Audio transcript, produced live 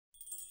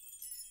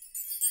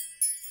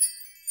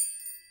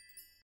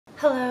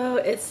Hello,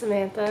 it's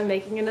Samantha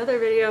making another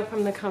video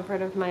from the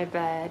comfort of my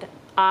bed.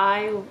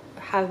 I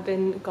have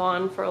been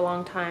gone for a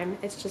long time.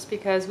 It's just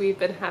because we've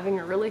been having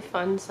a really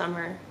fun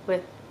summer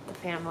with the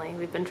family.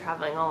 We've been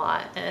traveling a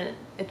lot and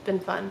it's been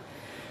fun.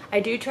 I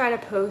do try to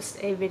post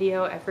a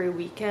video every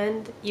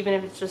weekend, even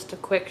if it's just a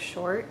quick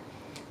short.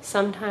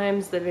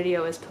 Sometimes the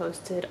video is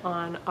posted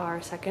on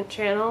our second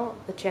channel.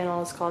 The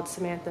channel is called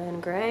Samantha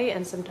and Gray,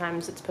 and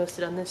sometimes it's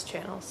posted on this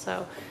channel.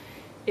 So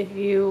if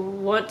you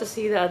want to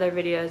see the other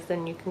videos,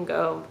 then you can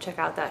go check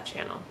out that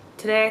channel.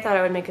 Today I thought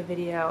I would make a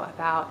video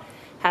about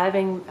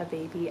having a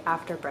baby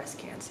after breast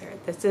cancer.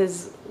 This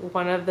is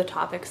one of the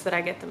topics that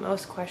I get the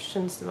most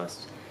questions, the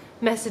most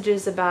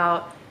messages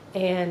about,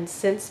 and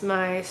since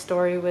my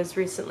story was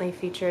recently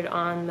featured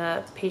on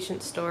the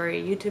Patient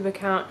Story YouTube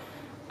account,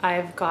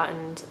 I've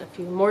gotten a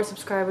few more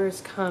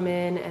subscribers come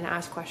in and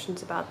ask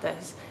questions about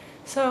this.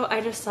 So I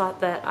just thought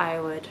that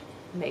I would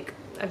make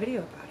a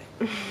video about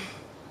it.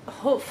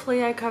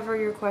 Hopefully I cover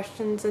your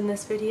questions in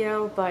this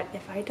video, but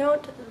if I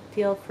don't,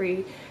 feel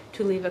free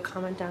to leave a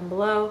comment down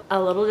below.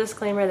 A little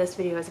disclaimer, this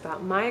video is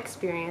about my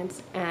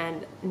experience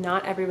and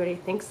not everybody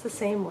thinks the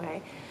same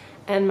way.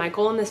 And my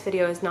goal in this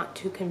video is not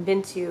to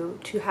convince you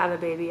to have a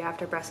baby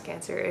after breast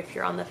cancer if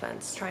you're on the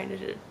fence trying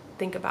to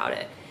think about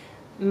it.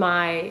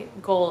 My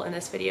goal in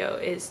this video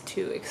is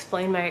to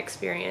explain my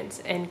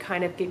experience and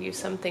kind of give you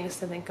some things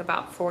to think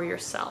about for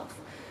yourself.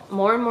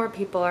 More and more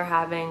people are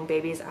having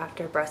babies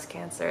after breast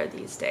cancer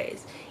these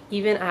days,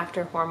 even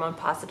after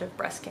hormone-positive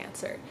breast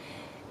cancer.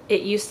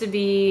 It used to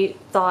be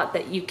thought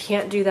that you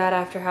can't do that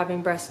after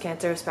having breast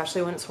cancer,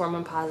 especially when it's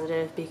hormone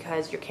positive,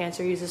 because your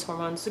cancer uses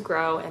hormones to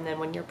grow, and then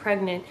when you're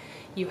pregnant,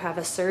 you have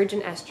a surge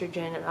in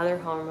estrogen and other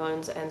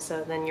hormones, and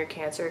so then your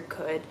cancer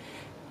could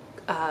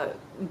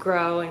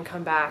grow and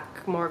come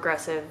back more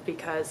aggressive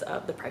because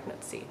of the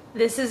pregnancy.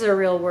 This is a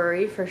real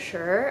worry for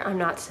sure. I'm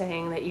not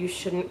saying that you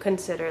shouldn't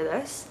consider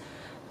this,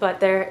 but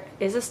there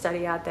is a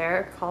study out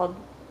there called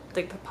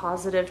the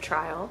Positive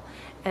Trial,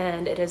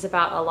 and it is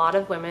about a lot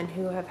of women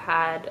who have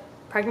had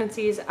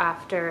pregnancies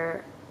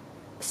after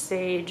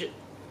stage,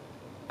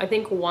 I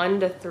think 1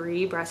 to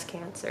 3 breast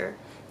cancer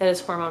that is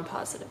hormone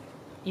positive.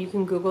 You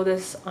can Google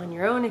this on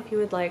your own if you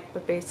would like,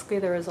 but basically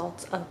the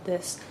results of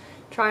this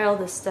trial,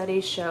 this study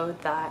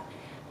showed that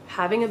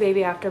having a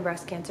baby after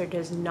breast cancer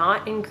does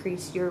not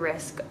increase your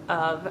risk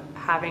of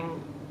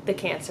having the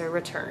cancer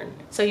return.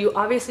 So you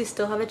obviously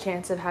still have a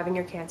chance of having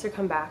your cancer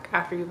come back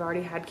after you've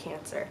already had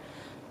cancer,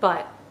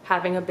 but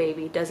having a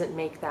baby doesn't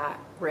make that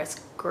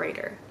risk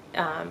greater.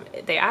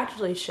 They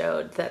actually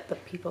showed that the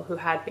people who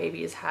had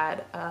babies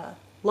had a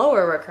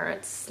lower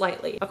recurrence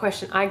slightly. A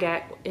question I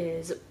get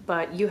is,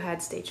 but you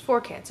had stage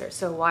 4 cancer,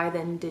 so why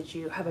then did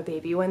you have a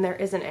baby when there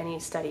isn't any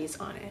studies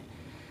on it?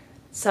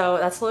 So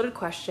that's a loaded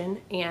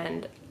question,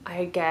 and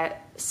I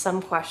get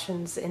some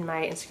questions in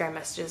my Instagram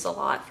messages a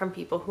lot from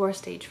people who are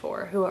stage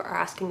 4 who are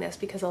asking this,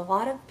 because a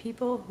lot of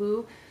people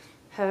who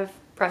have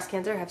breast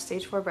cancer, have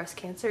stage 4 breast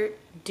cancer,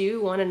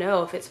 do want to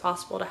know if it's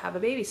possible to have a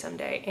baby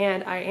someday.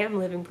 And I am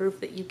living proof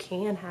that you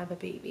can have a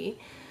baby.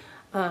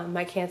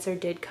 My cancer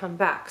did come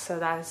back, so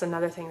that is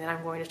another thing that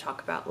I'm going to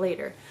talk about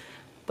later.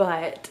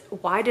 But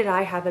why did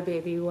I have a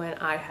baby when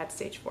I had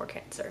stage 4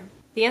 cancer?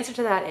 The answer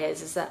to that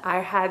is that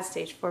I had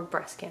stage 4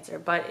 breast cancer,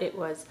 but it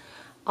was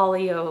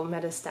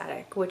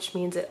oligometastatic, which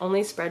means it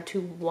only spread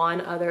to one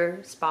other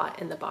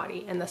spot in the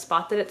body. And the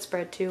spot that it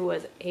spread to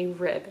was a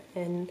rib,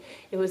 and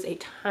it was a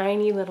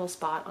tiny little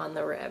spot on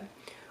the rib.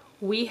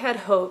 We had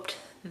hoped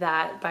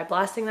that by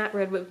blasting that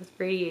rib with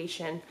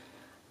radiation,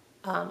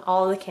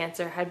 all of the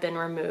cancer had been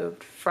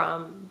removed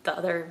from the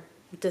other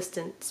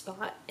distant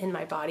spot in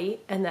my body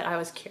and that I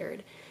was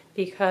cured,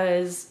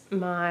 because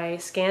my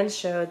scans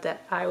showed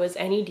that I was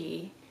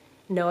NED,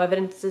 no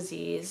evidence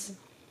disease,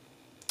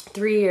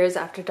 3 years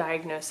after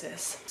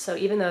diagnosis. So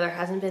even though there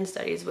hasn't been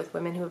studies with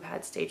women who have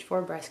had stage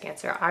 4 breast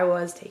cancer, I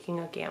was taking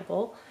a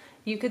gamble,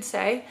 you could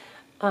say,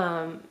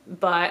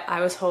 but I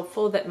was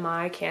hopeful that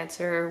my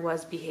cancer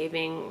was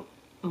behaving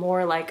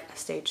more like a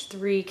stage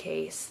 3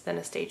 case than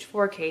a stage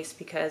 4 case,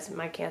 because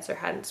my cancer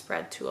hadn't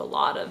spread to a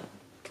lot of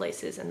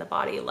places in the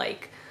body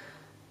like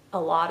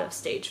a lot of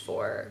stage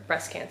 4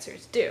 breast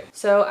cancers do.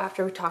 So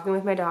after talking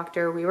with my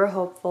doctor, we were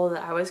hopeful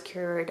that I was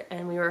cured,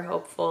 and we were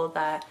hopeful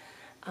that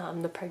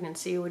the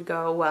pregnancy would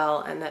go well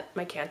and that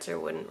my cancer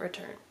wouldn't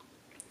return.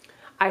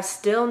 I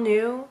still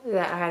knew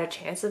that I had a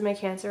chance of my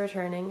cancer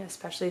returning,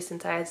 especially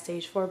since I had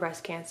stage 4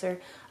 breast cancer.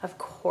 Of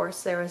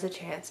course there was a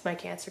chance my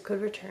cancer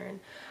could return.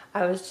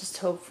 I was just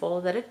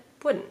hopeful that it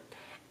wouldn't.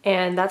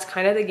 And that's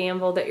kind of the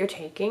gamble that you're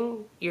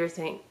taking.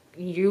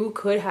 You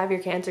could have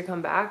your cancer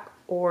come back,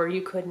 or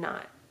you could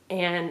not.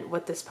 And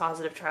what this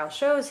positive trial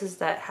shows is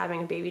that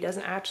having a baby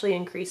doesn't actually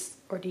increase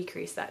or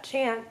decrease that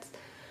chance,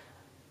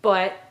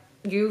 but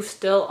you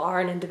still are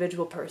an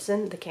individual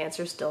person. The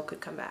cancer still could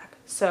come back.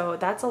 So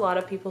that's a lot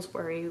of people's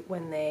worry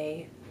when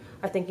they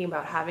are thinking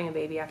about having a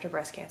baby after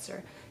breast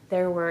cancer.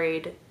 They're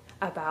worried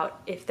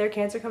about if their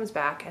cancer comes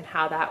back and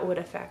how that would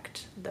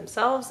affect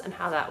themselves and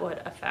how that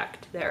would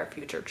affect their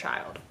future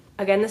child.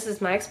 Again, this is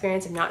my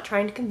experience. I'm not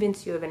trying to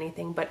convince you of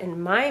anything, but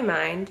in my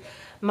mind,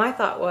 my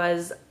thought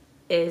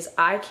is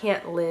I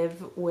can't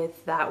live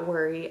with that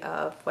worry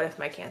of what if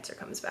my cancer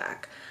comes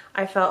back.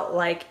 I felt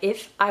like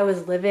if I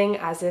was living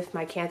as if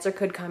my cancer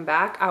could come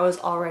back, I was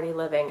already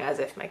living as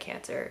if my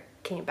cancer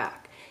came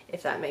back,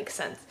 if that makes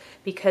sense,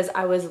 because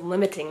I was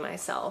limiting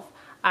myself.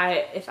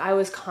 If I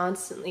was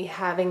constantly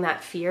having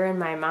that fear in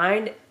my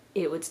mind,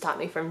 it would stop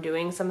me from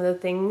doing some of the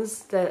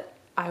things that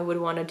I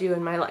would want to do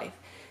in my life.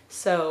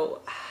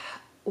 So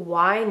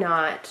why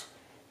not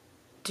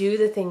do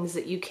the things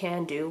that you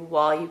can do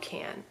while you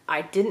can?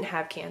 I didn't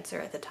have cancer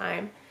at the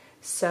time,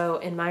 so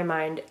in my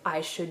mind,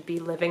 I should be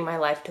living my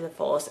life to the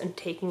fullest and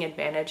taking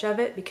advantage of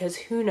it, because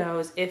who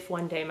knows if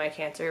one day my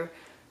cancer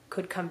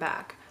could come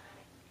back.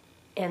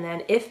 And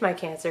then if my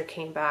cancer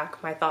came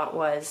back, my thought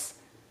was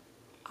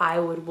I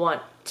would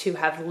want to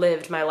have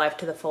lived my life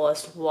to the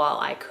fullest while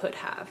I could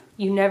have.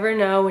 You never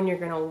know when you're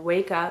going to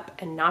wake up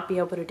and not be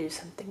able to do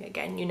something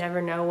again. You never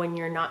know when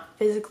you're not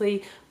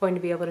physically going to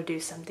be able to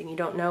do something. You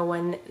don't know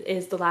when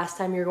is the last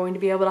time you're going to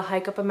be able to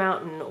hike up a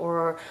mountain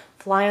or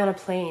fly on a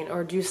plane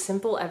or do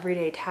simple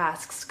everyday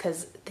tasks,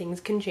 because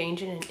things can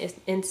change in an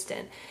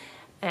instant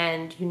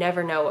and you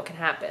never know what can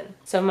happen.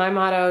 So my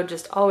motto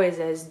just always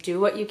is do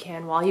what you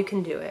can while you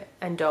can do it,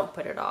 and don't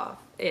put it off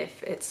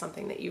if it's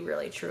something that you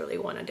really truly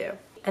want to do.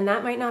 And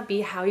that might not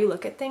be how you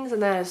look at things,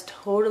 and that is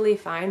totally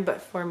fine,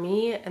 but for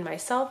me and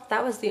myself,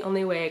 that was the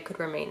only way I could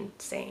remain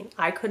sane.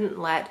 I couldn't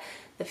let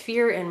the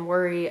fear and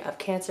worry of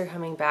cancer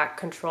coming back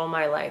control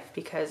my life,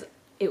 because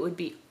it would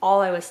be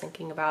all I was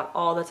thinking about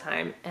all the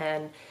time,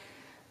 and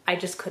I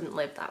just couldn't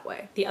live that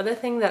way. The other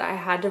thing that I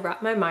had to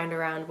wrap my mind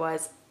around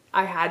was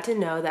I had to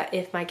know that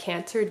if my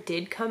cancer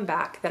did come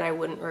back, that I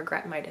wouldn't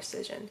regret my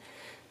decision.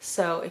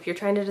 So if you're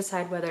trying to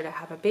decide whether to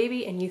have a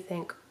baby and you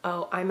think,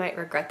 oh, I might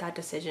regret that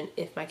decision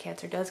if my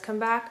cancer does come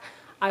back,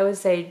 I would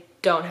say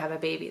don't have a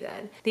baby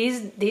then.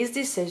 These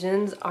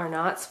decisions are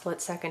not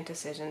split-second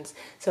decisions.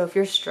 So if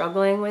you're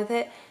struggling with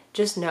it,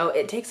 just know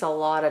it takes a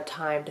lot of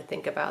time to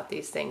think about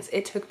these things.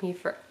 It took me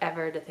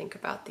forever to think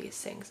about these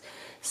things.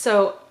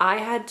 So I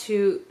had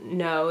to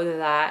know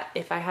that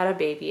if I had a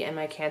baby and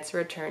my cancer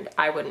returned,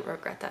 I wouldn't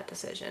regret that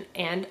decision.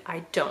 And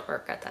I don't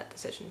regret that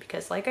decision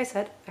because, like I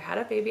said, I had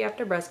a baby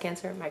after breast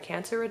cancer, my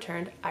cancer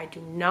returned. I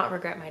do not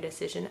regret my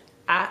decision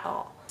at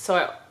all. So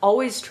I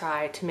always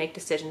try to make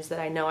decisions that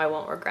I know I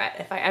won't regret.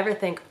 If I ever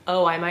think,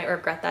 oh, I might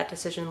regret that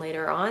decision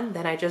later on,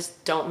 then I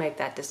just don't make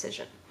that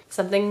decision.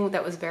 Something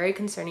that was very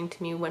concerning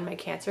to me when my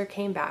cancer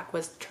came back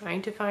was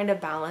trying to find a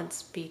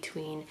balance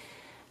between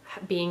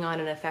being on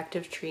an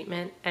effective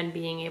treatment and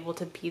being able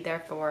to be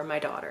there for my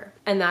daughter.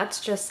 And that's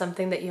just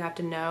something that you have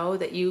to know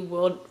that you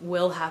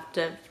will have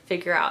to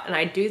figure out. And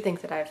I do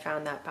think that I've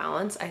found that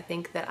balance. I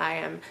think that I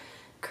am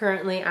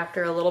currently,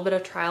 after a little bit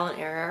of trial and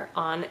error,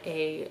 on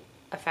a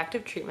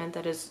effective treatment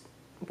that is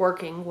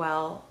working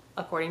well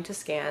according to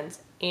scans,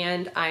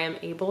 and I am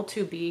able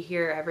to be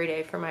here every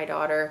day for my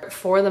daughter.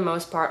 For the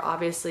most part,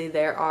 obviously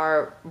there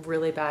are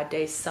really bad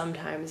days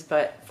sometimes,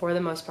 but for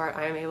the most part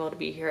I am able to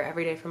be here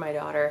every day for my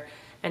daughter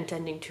and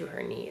tending to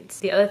her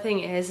needs. The other thing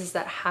is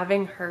that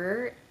having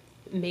her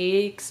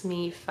makes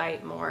me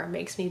fight more,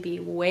 makes me be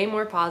way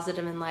more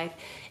positive in life.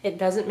 It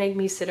doesn't make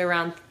me sit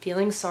around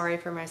feeling sorry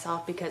for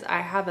myself because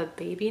I have a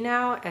baby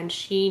now and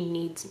she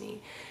needs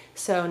me.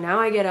 So now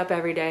I get up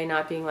every day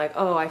not being like,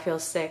 oh, I feel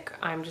sick,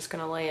 I'm just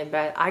gonna lay in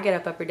bed. I get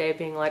up every day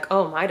being like,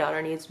 oh, my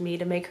daughter needs me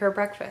to make her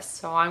breakfast,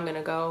 so I'm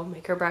gonna go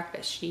make her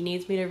breakfast. She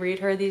needs me to read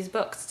her these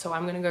books, so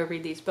I'm gonna go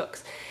read these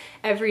books.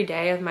 Every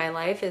day of my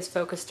life is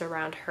focused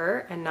around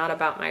her and not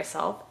about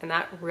myself, and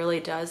that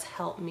really does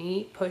help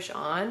me push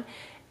on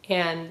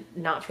and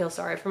not feel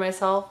sorry for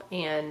myself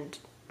and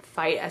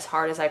fight as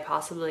hard as I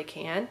possibly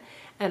can.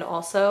 And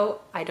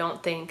also, I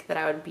don't think that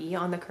I would be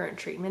on the current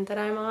treatment that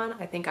I'm on.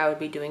 I think I would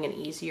be doing an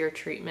easier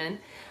treatment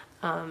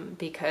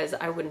because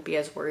I wouldn't be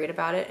as worried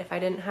about it if I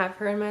didn't have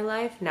her in my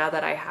life. Now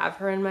that I have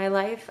her in my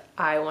life,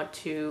 I want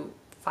to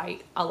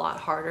fight a lot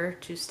harder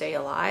to stay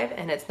alive.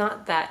 And it's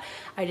not that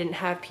I didn't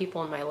have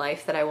people in my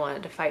life that I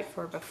wanted to fight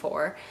for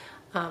before.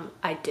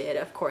 I did,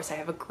 of course. I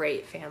have a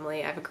great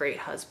family, I have a great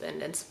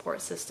husband and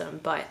support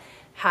system, but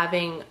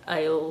having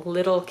a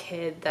little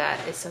kid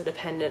that is so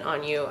dependent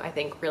on you, I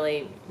think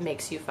really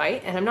makes you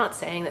fight. And I'm not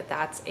saying that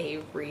that's a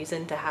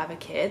reason to have a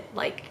kid.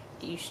 Like,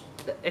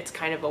 it's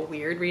kind of a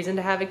weird reason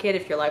to have a kid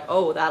if you're like,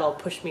 oh, that'll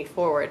push me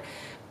forward.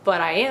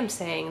 But I am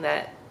saying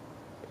that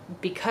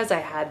because I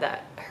had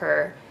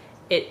her,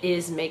 it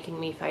is making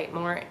me fight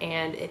more,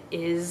 and it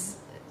is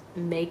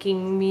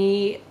making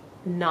me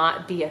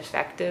not be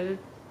affected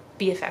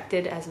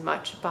as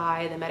much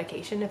by the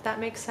medication, if that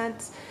makes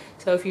sense.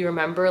 So if you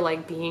remember,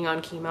 like, being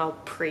on chemo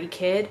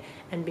pre-kid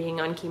and being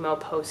on chemo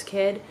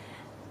post-kid,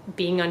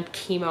 being on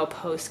chemo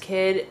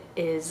post-kid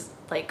is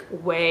like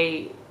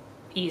way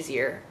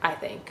easier, I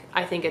think.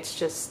 I think it's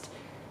just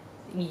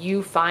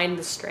you find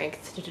the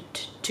strength to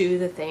do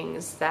the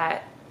things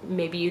that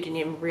maybe you didn't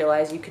even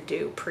realize you could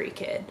do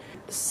pre-kid.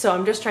 So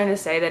I'm just trying to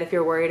say that if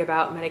you're worried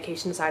about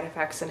medication side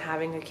effects and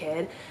having a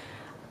kid,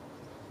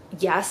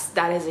 yes,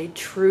 that is a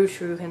true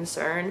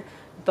concern,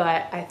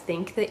 but I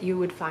think that you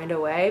would find a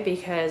way,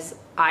 because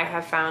I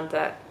have found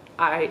that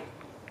I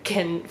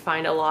can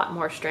find a lot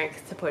more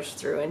strength to push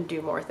through and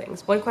do more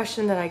things. One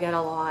question that I get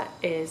a lot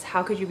is,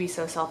 how could you be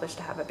so selfish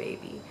to have a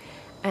baby?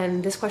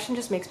 And this question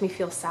just makes me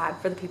feel sad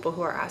for the people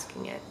who are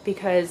asking it,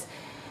 because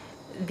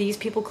these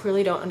people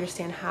clearly don't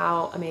understand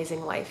how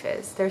amazing life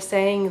is. They're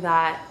saying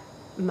that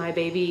my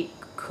baby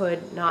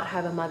could not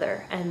have a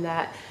mother, and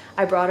that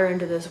I brought her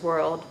into this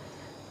world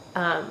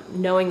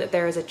knowing that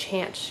there is a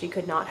chance she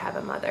could not have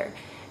a mother.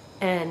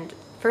 And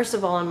first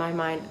of all, in my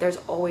mind, there's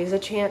always a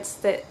chance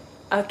that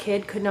a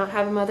kid could not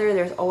have a mother.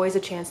 There's always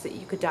a chance that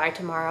you could die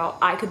tomorrow.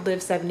 I could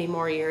live 70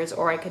 more years,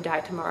 or I could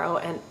die tomorrow,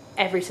 and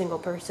every single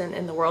person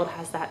in the world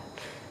has that,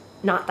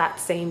 not that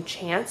same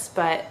chance,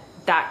 but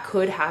that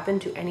could happen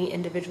to any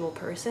individual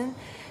person.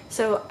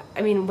 So,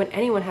 I mean, when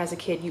anyone has a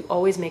kid, you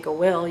always make a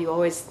will. You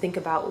always think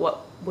about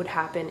what would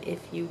happen if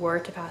you were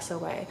to pass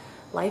away.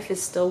 Life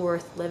is still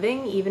worth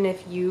living, even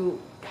if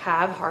you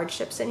have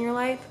hardships in your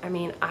life. I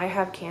mean, I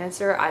have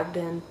cancer. I've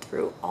been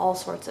through all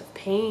sorts of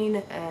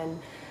pain and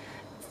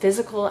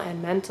physical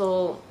and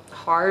mental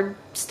hard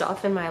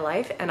stuff in my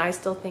life, and I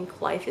still think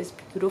life is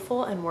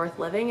beautiful and worth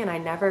living, and I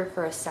never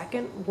for a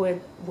second would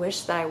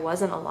wish that I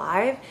wasn't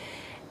alive.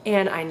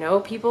 And I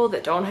know people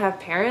that don't have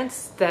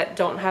parents, that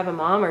don't have a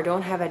mom or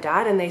don't have a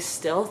dad, and they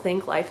still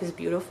think life is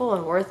beautiful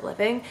and worth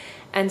living.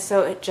 And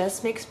so it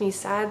just makes me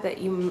sad that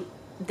you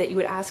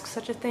would ask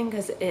such a thing,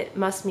 because it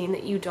must mean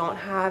that you don't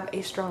have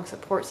a strong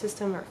support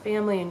system or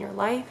family in your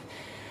life.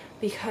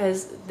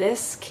 Because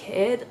this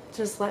kid,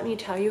 just let me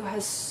tell you,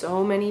 has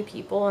so many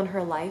people in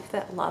her life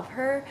that love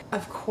her.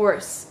 Of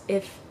course,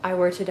 if I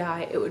were to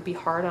die, it would be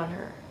hard on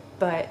her,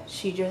 but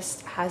she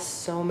just has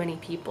so many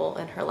people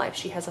in her life.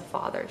 She has a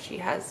father, she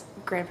has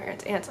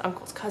grandparents, aunts,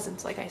 uncles,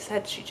 cousins. Like I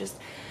said, she just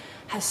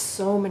has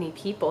so many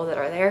people that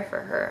are there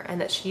for her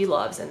and that she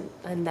loves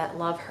and that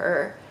love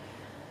her.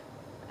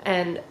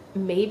 And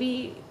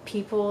maybe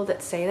people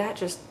that say that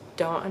just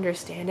don't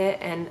understand it,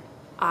 and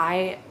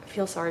I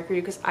feel sorry for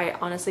you, because I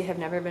honestly have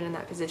never been in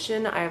that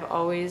position. I've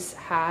always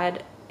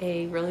had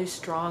a really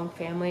strong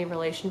family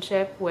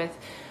relationship with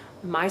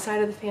my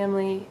side of the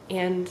family,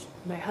 and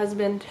my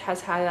husband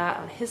has had that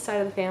on his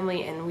side of the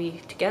family, and we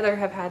together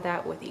have had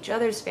that with each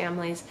other's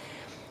families.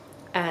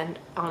 And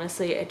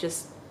honestly, it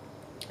just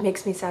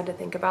makes me sad to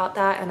think about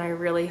that, and I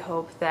really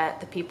hope that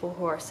the people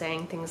who are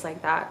saying things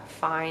like that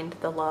find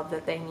the love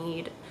that they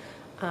need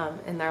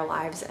in their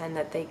lives, and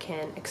that they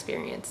can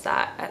experience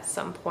that at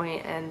some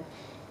point. And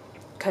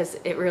because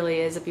it really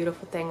is a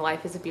beautiful thing.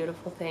 Life is a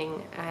beautiful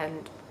thing,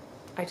 and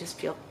I just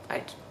feel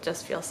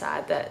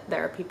sad that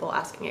there are people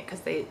asking it, because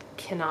they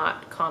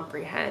cannot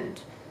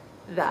comprehend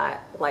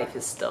that life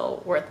is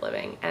still worth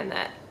living, and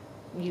that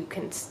you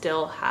can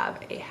still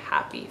have a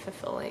happy,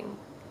 fulfilling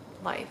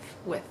life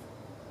with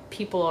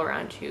people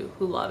around you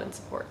who love and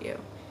support you.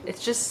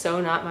 It's just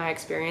so not my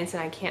experience,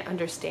 and I can't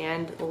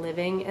understand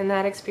living in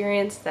that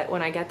experience, that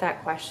when I get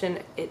that question,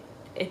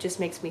 it just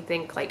makes me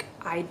think, like,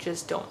 I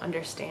just don't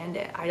understand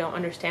it. I don't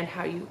understand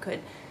how you could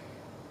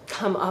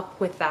come up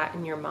with that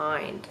in your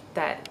mind,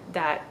 that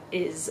that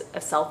is a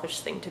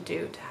selfish thing to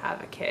do, to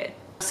have a kid.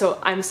 So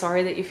I'm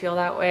sorry that you feel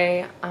that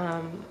way.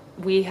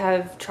 We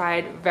have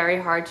tried very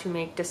hard to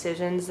make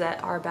decisions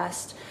that are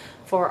best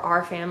for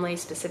our family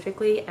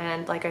specifically,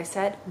 and like I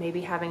said,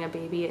 maybe having a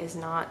baby is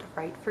not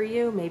right for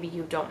you. Maybe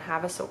you don't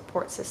have a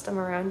support system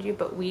around you,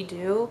 but we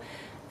do.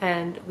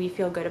 And we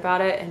feel good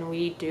about it, and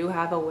we do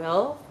have a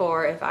will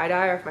for if I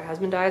die, or if my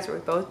husband dies, or we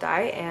both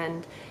die,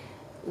 and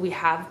we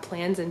have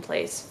plans in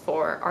place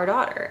for our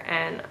daughter.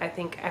 And I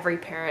think every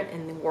parent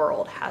in the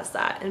world has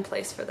that in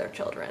place for their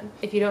children.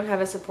 If you don't have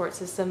a support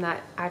system,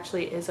 that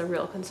actually is a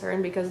real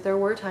concern, because there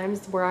were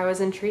times where I was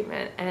in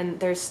treatment,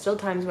 and there's still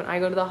times when I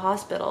go to the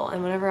hospital,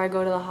 and whenever I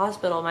go to the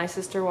hospital, my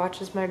sister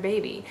watches my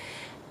baby,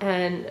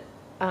 and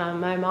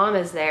my mom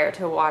is there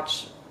to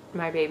watch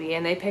my baby,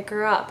 and they pick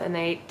her up and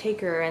they take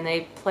her and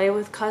they play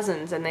with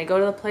cousins and they go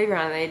to the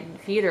playground and they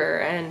feed her.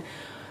 And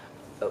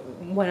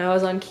when I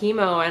was on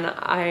chemo and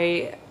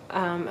I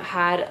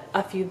had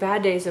a few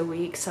bad days a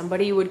week,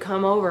 somebody would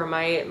come over,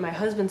 my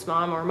husband's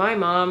mom or my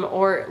mom,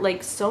 or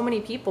like so many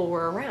people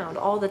were around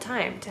all the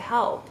time to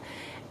help.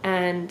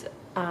 And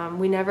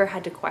we never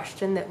had to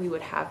question that we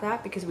would have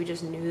that, because we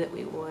just knew that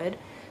we would.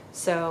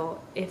 So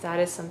if that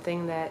is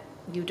something that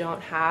you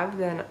don't have,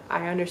 then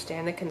I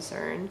understand the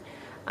concern.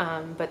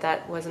 But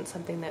that wasn't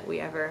something that we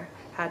ever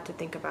had to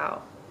think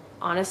about.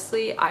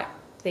 Honestly, I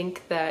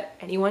think that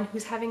anyone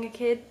who's having a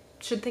kid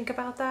should think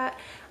about that.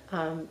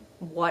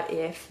 What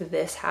if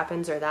this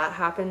happens or that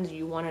happens?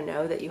 You want to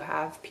know that you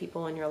have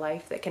people in your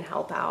life that can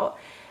help out,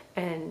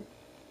 and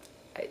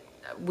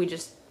we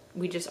just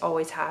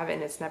always have,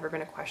 and it's never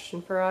been a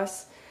question for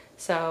us.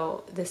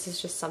 So this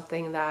is just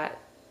something that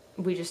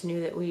we just knew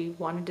that we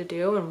wanted to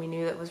do, and we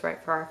knew that was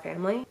right for our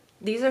family.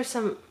 These are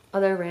some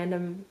other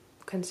random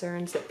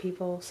concerns that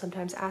people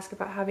sometimes ask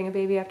about having a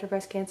baby after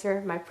breast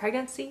cancer. My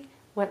pregnancy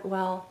went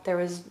well. There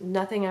was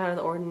nothing out of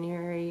the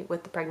ordinary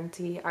with the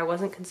pregnancy. I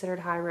wasn't considered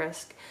high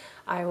risk.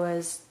 I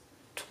was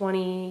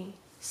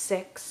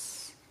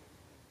 26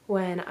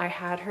 when I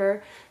had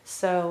her,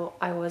 so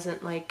I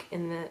wasn't like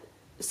in the,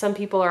 some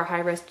people are high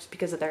risk just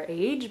because of their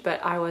age,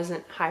 but I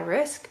wasn't high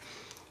risk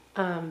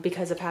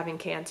because of having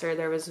cancer.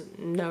 There was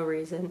no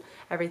reason.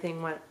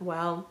 Everything went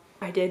well.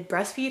 I did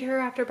breastfeed her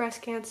after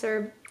breast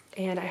cancer,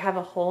 and I have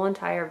a whole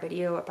entire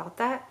video about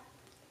that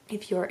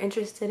if you're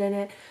interested in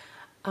it.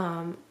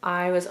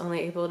 I was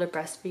only able to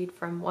breastfeed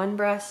from one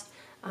breast.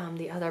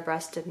 The other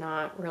breast did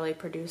not really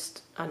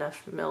produce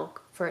enough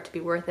milk for it to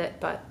be worth it,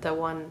 but the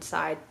one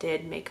side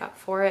did make up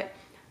for it,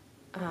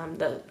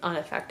 the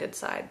unaffected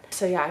side.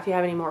 So yeah, if you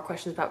have any more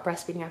questions about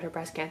breastfeeding after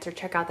breast cancer,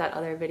 check out that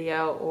other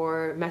video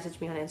or message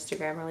me on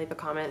Instagram or leave a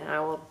comment, and I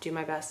will do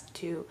my best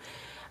to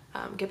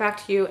get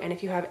back to you. And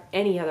if you have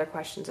any other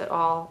questions at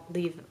all,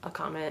 leave a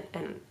comment,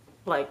 and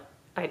like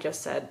I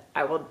just said,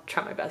 I will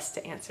try my best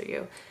to answer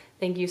you.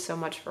 Thank you so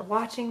much for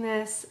watching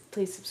this.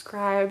 Please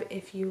subscribe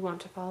if you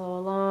want to follow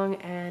along,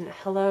 and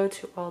hello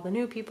to all the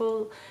new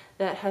people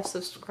that have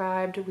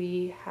subscribed.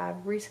 We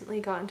have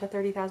recently gotten to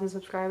 30,000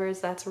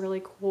 subscribers. That's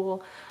really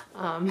cool.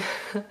 I'm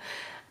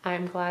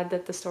glad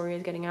that the story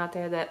is getting out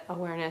there, that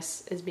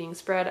awareness is being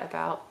spread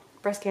about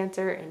breast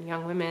cancer in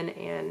young women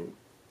and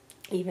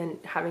even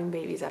having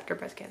babies after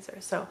breast cancer.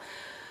 So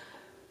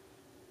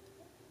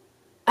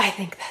I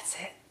think that's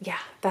it. Yeah,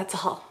 that's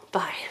all.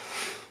 Bye.